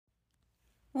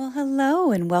Well,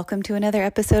 hello, and welcome to another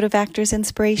episode of Actors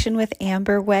Inspiration with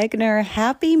Amber Wegner.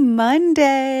 Happy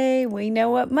Monday. We know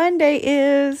what Monday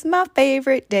is, my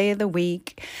favorite day of the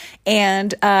week.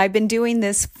 And I've been doing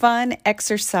this fun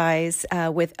exercise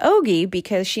with Ogie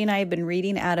because she and I have been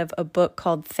reading out of a book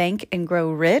called Think and Grow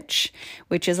Rich,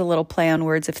 which is a little play on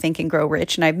words of Think and Grow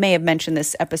Rich. And I may have mentioned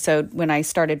this episode when I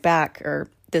started back, or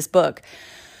this book.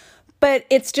 But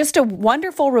it's just a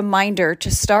wonderful reminder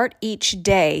to start each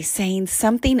day saying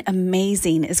something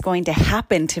amazing is going to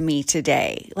happen to me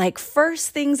today. Like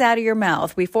first things out of your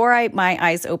mouth. Before my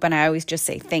eyes open, I always just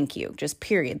say thank you, just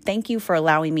period. Thank you for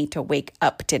allowing me to wake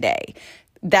up today.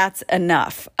 That's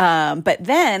enough. But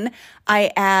then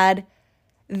I add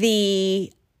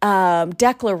the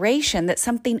declaration that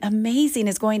something amazing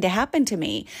is going to happen to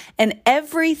me. And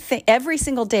every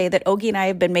single day that Ogie and I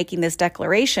have been making this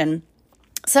declaration,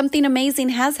 something amazing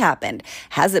has happened.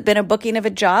 Has it been a booking of a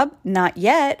job? Not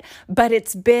yet, but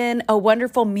it's been a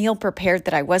wonderful meal prepared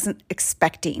that I wasn't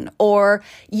expecting, or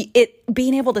it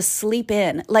being able to sleep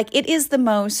in. Like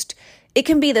it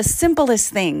can be the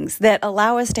simplest things that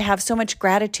allow us to have so much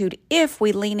gratitude if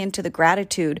we lean into the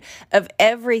gratitude of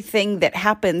everything that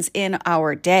happens in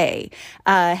our day.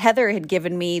 Heather had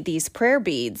given me these prayer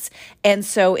beads. And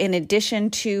so in addition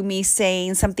to me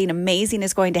saying something amazing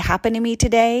is going to happen to me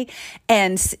today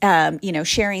and,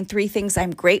 sharing 3 things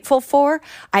I'm grateful for,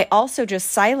 I also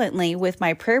just silently with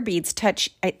my prayer beads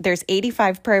there's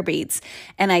 85 prayer beads,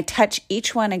 and I touch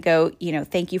each one and go,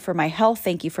 thank you for my health.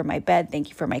 Thank you for my bed. Thank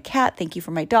you for my cat. Thank you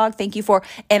for my dog. Thank you for,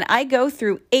 and I go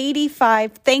through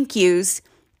 85 thank yous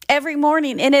every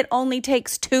morning, and it only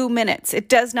takes 2 minutes. It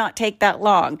does not take that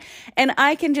long. And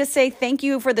I can just say thank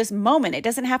you for this moment. It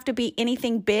doesn't have to be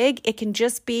anything big. It can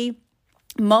just be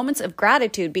moments of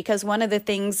gratitude, because one of the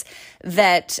things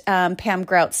that Pam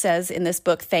Grout says in this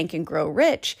book, Think and Grow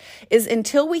Rich, is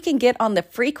until we can get on the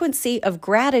frequency of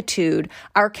gratitude,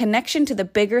 our connection to the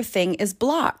bigger thing is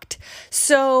blocked.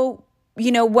 So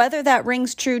whether that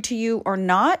rings true to you or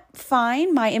not,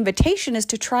 fine. My invitation is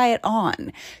to try it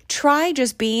on. Try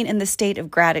just being in the state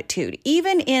of gratitude.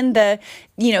 Even in the,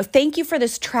 thank you for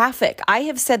this traffic. I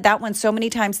have said that one so many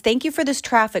times. Thank you for this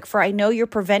traffic, for I know you're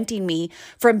preventing me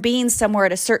from being somewhere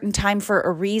at a certain time for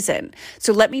a reason.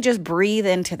 So let me just breathe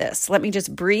into this. Let me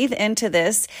just breathe into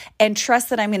this and trust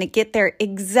that I'm going to get there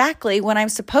exactly when I'm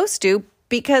supposed to,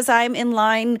 because I'm in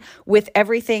line with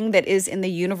everything that is in the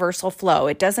universal flow.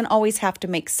 It doesn't always have to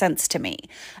make sense to me.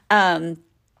 And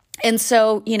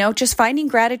so, just finding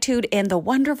gratitude in the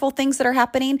wonderful things that are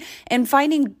happening and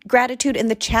finding gratitude in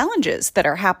the challenges that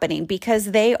are happening,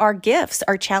 because they are gifts.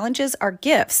 Our challenges are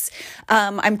gifts.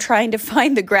 I'm trying to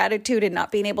find the gratitude in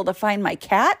not being able to find my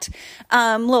cat.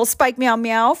 Little Spike Meow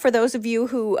Meow, for those of you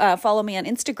who follow me on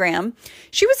Instagram,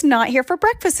 she was not here for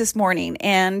breakfast this morning.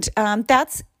 And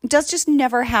that's just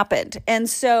never happened. And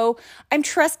so I'm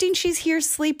trusting she's here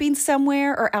sleeping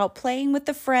somewhere or out playing with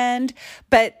a friend.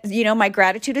 But, my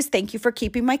gratitude is thank you for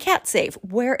keeping my cat safe,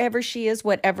 wherever she is,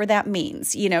 whatever that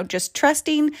means, just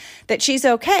trusting that she's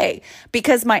okay.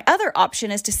 Because my other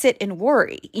option is to sit and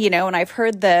worry, and I've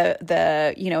heard the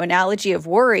analogy of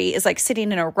worry is like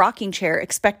sitting in a rocking chair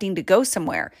expecting to go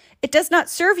somewhere. It does not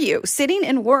serve you. Sitting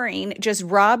and worrying just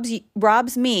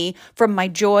robs me from my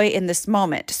joy in this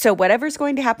moment. So whatever's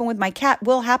going to happen with my cat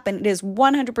will happen. It is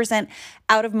 100%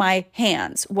 out of my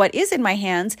hands. What is in my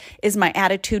hands is my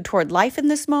attitude toward life in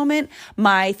this moment,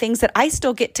 my things that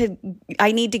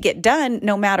I need to get done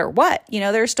no matter what.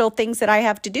 There are still things that I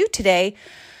have to do today,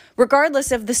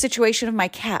 regardless of the situation of my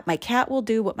cat. My cat will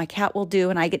do what my cat will do,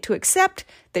 and I get to accept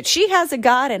that she has a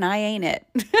God and I ain't it.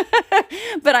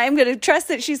 But I'm going to trust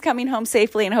that she's coming home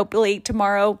safely, and hopefully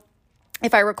tomorrow,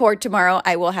 if I record tomorrow,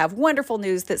 I will have wonderful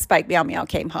news that Spike Meow Meow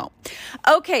came home.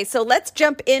 Okay, so let's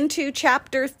jump into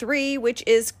chapter 3, which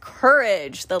is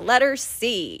courage, the letter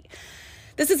C.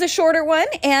 This is a shorter one,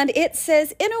 and it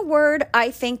says, in a word,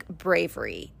 I think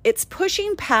bravery. It's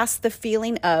pushing past the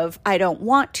feeling of I don't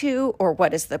want to, or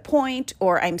what is the point,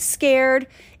 or I'm scared.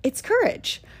 It's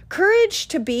courage. Courage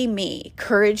to be me,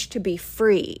 courage to be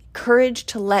free, courage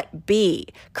to let be,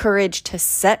 courage to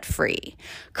set free.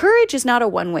 Courage is not a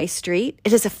one-way street.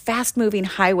 It is a fast-moving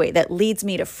highway that leads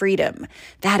me to freedom.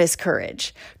 That is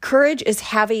courage. Courage is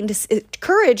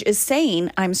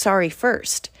saying I'm sorry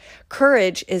first.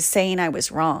 Courage is saying I was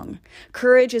wrong.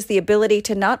 Courage is the ability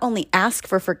to not only ask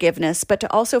for forgiveness, but to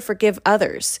also forgive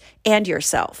others and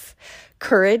yourself.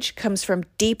 Courage comes from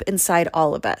deep inside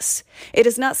all of us. It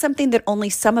is not something that only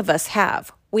some of us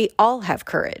have. We all have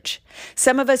courage.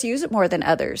 Some of us use it more than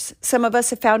others. Some of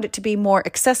us have found it to be more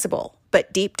accessible,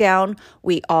 but deep down,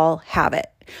 we all have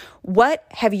it. What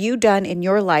have you done in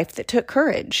your life that took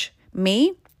courage?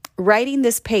 Me? Writing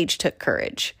this page took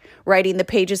courage. Writing the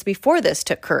pages before this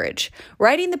took courage.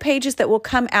 Writing the pages that will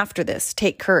come after this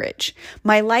take courage.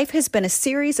 My life has been a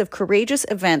series of courageous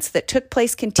events that took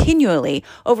place continually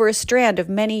over a strand of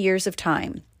many years of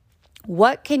time.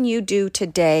 What can you do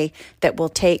today that will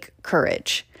take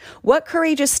courage? What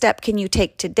courageous step can you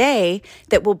take today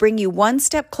that will bring you one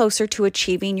step closer to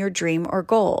achieving your dream or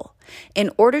goal? In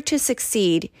order to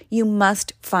succeed, you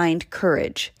must find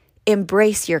courage.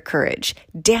 Embrace your courage.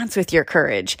 Dance with your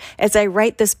courage. As I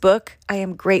write this book, I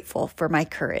am grateful for my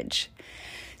courage.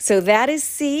 So that is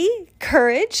C,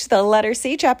 courage, the letter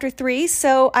C, chapter 3.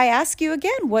 So I ask you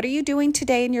again, what are you doing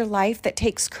today in your life that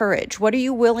takes courage? What are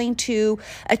you willing to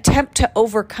attempt to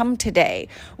overcome today?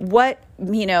 What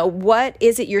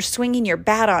is it you're swinging your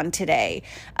bat on today?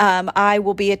 I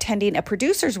will be attending a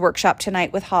producer's workshop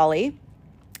tonight with Holly.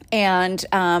 And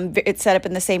it's set up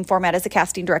in the same format as a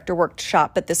casting director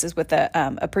workshop, but this is with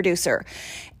a producer.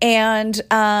 And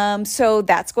so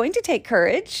that's going to take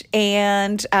courage.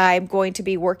 And I'm going to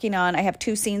be working on, I have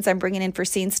 2 scenes I'm bringing in for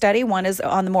scene study. One is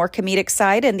on the more comedic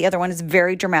side, and the other one is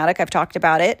very dramatic. I've talked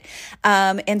about it.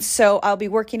 And so I'll be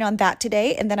working on that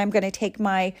today. And then I'm going to take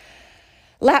my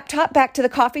laptop back to the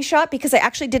coffee shop because I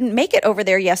actually didn't make it over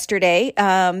there yesterday.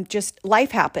 Just life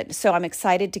happened. So I'm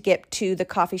excited to get to the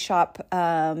coffee shop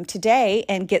today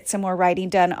and get some more writing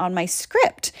done on my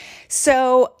script.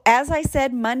 So as I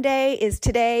said, Monday is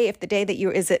today. If it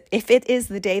is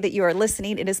the day that you are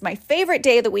listening, it is my favorite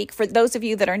day of the week for those of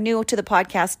you that are new to the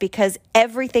podcast because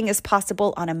everything is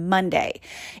possible on a Monday.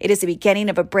 It is the beginning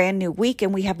of a brand new week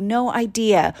and we have no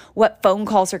idea what phone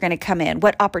calls are going to come in,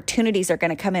 what opportunities are going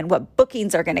to come in, what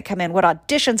bookings are going to come in, what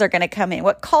auditions are going to come in,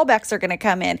 what callbacks are going to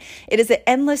come in. It is an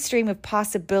endless stream of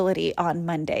possibility on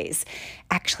Mondays,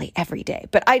 actually every day,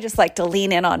 but I just like to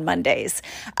lean in on Mondays.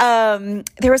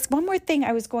 There was one more thing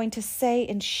I was going to say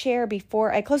and share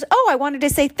before I close. I wanted to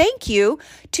say thank you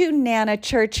to Nana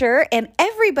Churcher and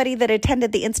everybody that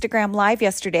attended the Instagram Live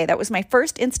yesterday. That was my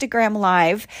first Instagram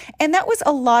Live, and that was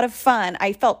a lot of fun.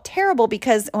 I felt terrible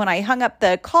because when I hung up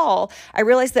the call, I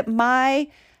realized that my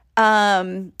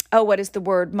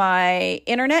my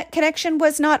internet connection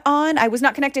was not on. I was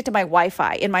not connected to my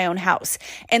Wi-Fi in my own house.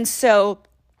 And so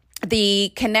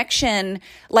the connection,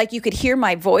 like you could hear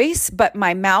my voice, but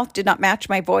my mouth did not match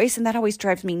my voice. And that always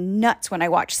drives me nuts when I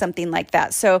watch something like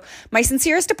that. So my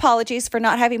sincerest apologies for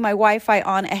not having my Wi-Fi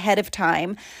on ahead of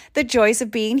time. The joys of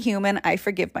being human, I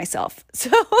forgive myself. So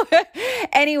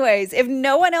anyways, if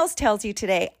no one else tells you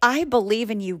today, I believe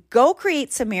in you. Go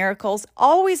create some miracles.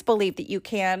 Always believe that you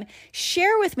can.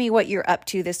 Share with me what you're up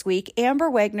to this week. Amber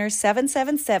Wegner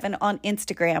 777 on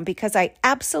Instagram, because I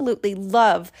absolutely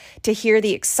love to hear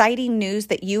the exciting news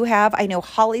that you have. I know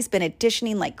Holly's been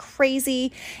auditioning like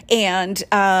crazy, and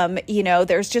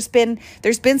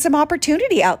there's been some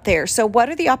opportunity out there. So what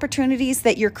are the opportunities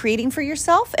that you're creating for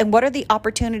yourself, and what are the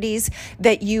opportunities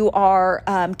that you are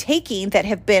taking that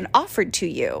have been offered to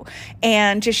you?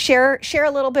 And just share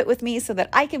a little bit with me so that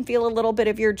I can feel a little bit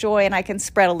of your joy and I can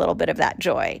spread a little bit of that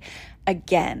joy.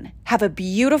 Again, have a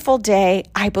beautiful day.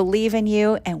 I believe in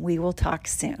you, and we will talk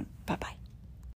soon. Bye-bye.